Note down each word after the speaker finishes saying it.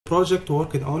project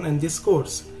worked on in this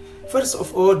course. First of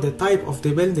all, the type of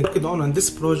the building worked on this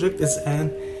project is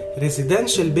an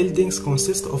residential buildings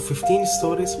consist of 15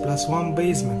 stories plus 1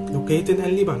 basement located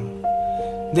in Lebanon.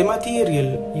 The material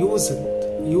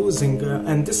using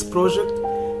in this project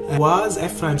was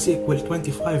FRMC equal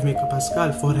 25 megapascal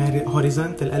for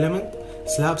horizontal element,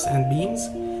 slabs and beams,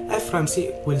 FRMC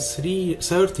equals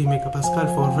 30 megapascal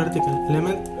for vertical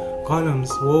element,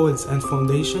 columns, walls and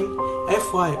foundation,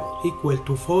 Fy equal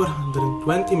to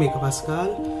 420 megapascal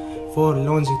for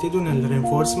longitudinal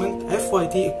reinforcement,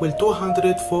 Fyt equal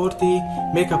 240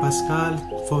 megapascal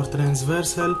for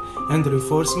transversal and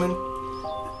reinforcement.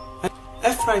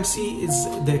 FRMC is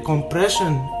the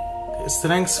compression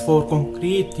strength for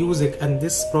concrete using in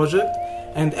this project,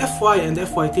 and Fy and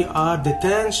Fyt are the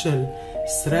tensile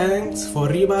strengths for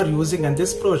rebar using in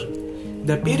this project.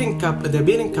 The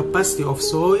bearing capacity of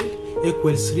soil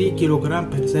equals 3 kg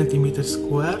per centimeter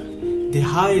square. The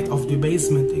height of the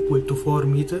basement equal to 4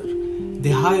 meters.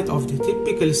 The height of the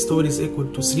typical story is equal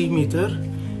to 3 meters.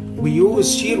 We use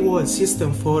shear wall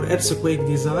system for earthquake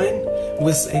design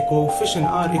with a coefficient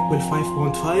R equal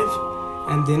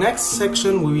 5.5. And the next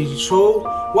section we will show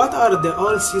what are the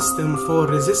all system for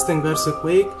resisting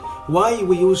earthquake, why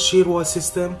we use shear wall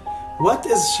system, what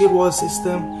is shear wall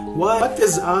system, what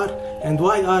is R, and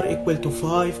why R equal to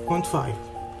 5.5.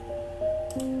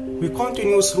 We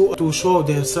continue through to show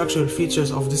the structural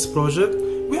features of this project.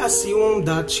 We assume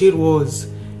that shear walls,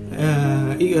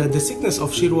 the thickness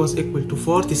of shear walls equal to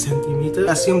 40 centimeters.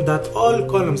 Assume that all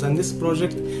columns in this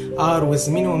project are with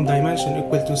minimum dimension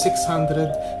equal to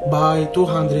 600 by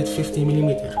 250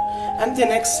 millimeters. And the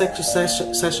next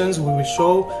sessions we will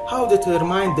show how to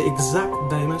determine the exact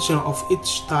dimension of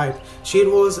each type, shear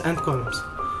walls and columns.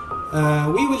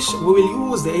 We will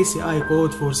use the ACI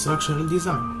code for structural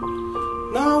design.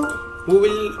 Now we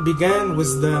will begin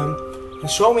with the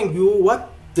showing you what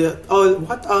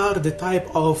are the type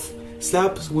of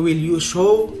slabs we will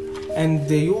show and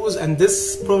use in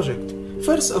this project.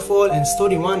 First of all, in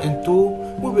story 1 and 2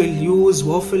 we will use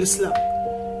waffle slab.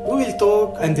 We will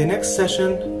talk in the next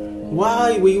session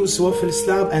why we use waffle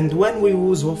slab and when we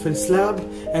use waffle slab,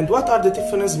 and what are the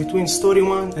difference between story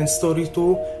 1 and story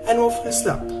 2 and waffle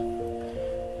slab.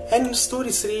 In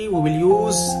story 3 we will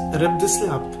use ribbed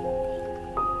slab.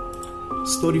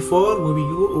 Story 4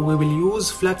 we will use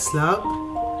flat slab.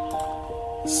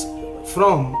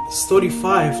 From story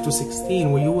 5 to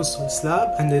 16 we use solid slab,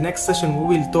 and the next session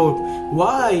we will talk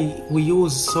why we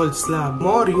use solid slab,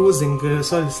 more using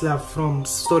solid slab from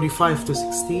story 5 to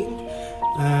 16.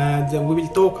 Then we will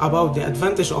talk about the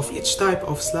advantage of each type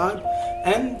of slab,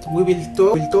 and we will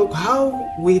talk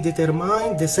how we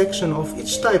determine the section of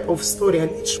each type of story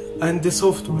and the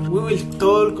software. We will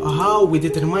talk how we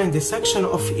determine the section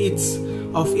of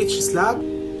each slab.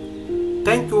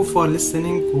 Thank you for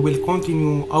listening. We will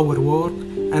continue our work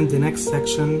in the next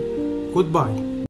section. Goodbye.